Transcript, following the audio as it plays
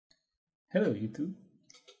Hello YouTube,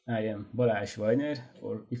 I am Balázs Weiner,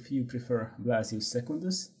 or if you prefer Blasius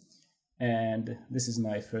Secundus, and this is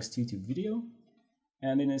my first YouTube video.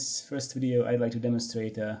 And in this first video I'd like to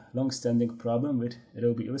demonstrate a long-standing problem with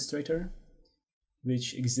Adobe Illustrator,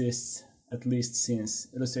 which exists at least since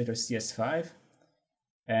Illustrator CS5,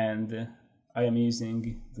 and I am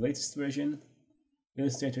using the latest version,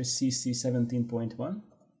 Illustrator CC 17.1,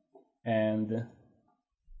 and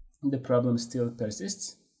the problem still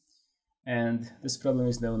persists. And this problem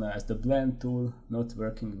is known as the blend tool not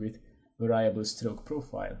working with variable stroke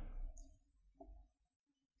profile.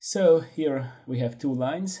 So here we have two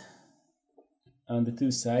lines on the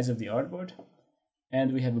two sides of the artboard,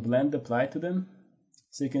 and we have a blend applied to them.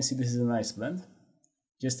 So you can see this is a nice blend,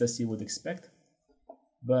 just as you would expect,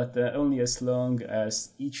 but only as long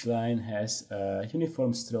as each line has a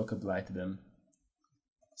uniform stroke applied to them.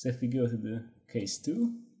 So if we go to the case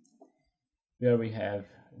 2, where we have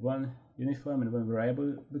one uniform and one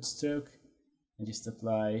variable width stroke, and just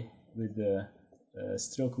apply with the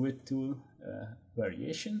stroke width tool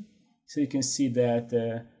variation. So you can see that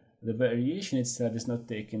the variation itself is not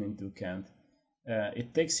taken into account.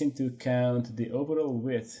 It takes into account the overall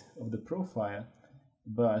width of the profile,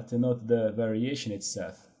 but not the variation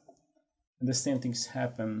itself. And the same things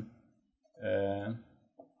happen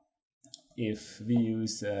if we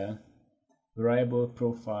use variable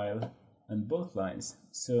profile on both lines.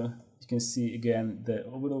 So you can see again the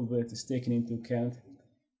overall width is taken into account,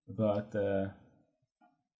 but the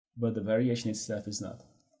variation itself is not.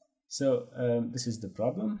 So this is the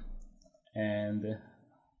problem, and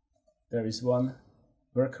there is one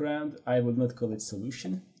workaround. I would not call it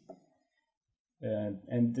solution,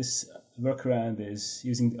 and this workaround is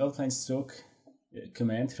using the outline stroke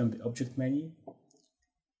command from the object menu.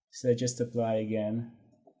 So I just apply again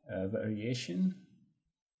variation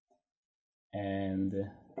and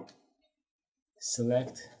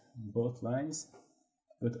select both lines,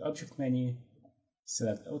 go to object menu,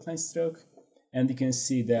 select outline stroke, and you can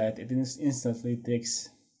see that it instantly takes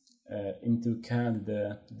into account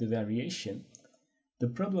the variation. The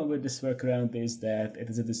problem with this workaround is that it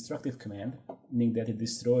is a destructive command, meaning that it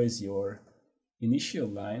destroys your initial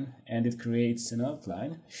line and it creates an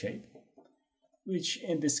outline shape, which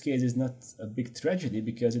in this case is not a big tragedy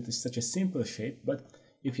because it is such a simple shape, but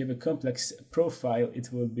if you have a complex profile, it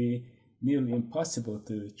will be nearly impossible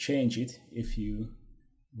to change it if you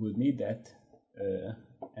would need that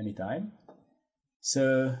anytime.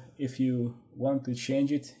 So if you want to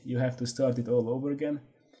change it, you have to start it all over again,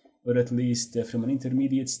 or at least from an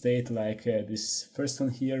intermediate state like this first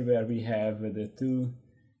one here, where we have the two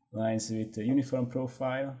lines with a uniform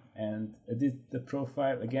profile, and edit the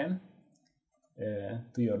profile again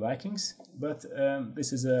to your likings, but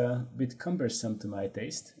this is a bit cumbersome to my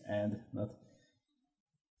taste and not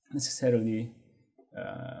necessarily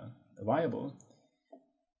viable.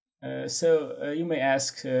 So you may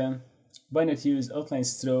ask, why not use outline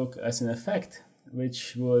stroke as an effect,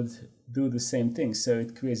 which would do the same thing? So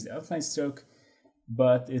it creates the outline stroke,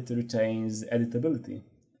 but it retains editability.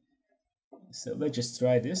 So let's just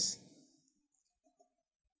try this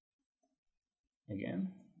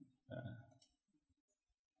again.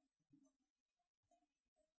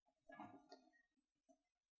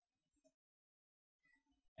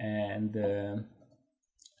 And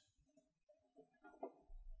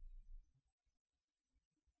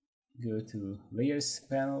go to layers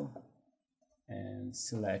panel and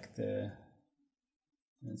select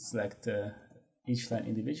each line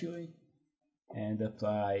individually and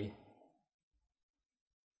apply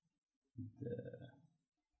the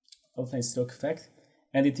outline stroke effect,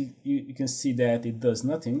 and you can see that it does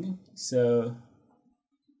nothing, so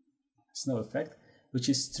it's no effect, which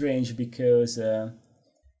is strange because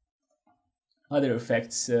other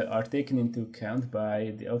effects are taken into account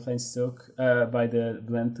by the outline stroke, by the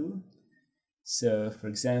blend tool. So for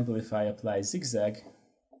example, if I apply zigzag,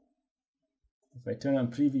 if I turn on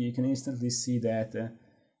preview, you can instantly see that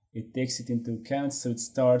it takes it into account. So it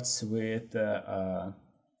starts with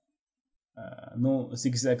no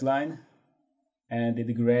zigzag line, and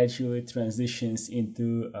it gradually transitions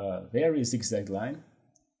into a very zigzag line.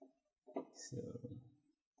 So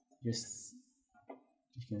just,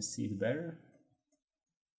 you can see it better.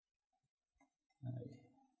 I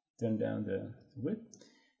turn down the width,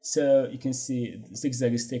 so you can see the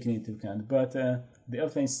zigzag is taken into account, but the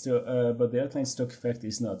outline stroke effect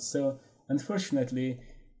is not. So unfortunately,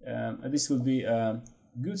 this will be a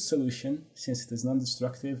good solution since it is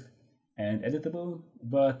non-destructive and editable,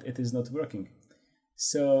 but it is not working.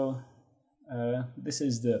 So this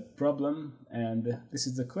is the problem, and this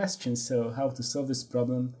is the question. So how to solve this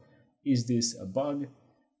problem? Is this a bug?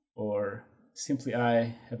 or simply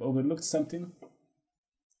I have overlooked something.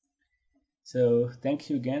 So thank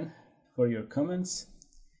you again for your comments,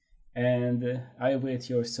 and I await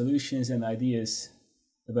your solutions and ideas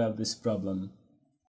about this problem.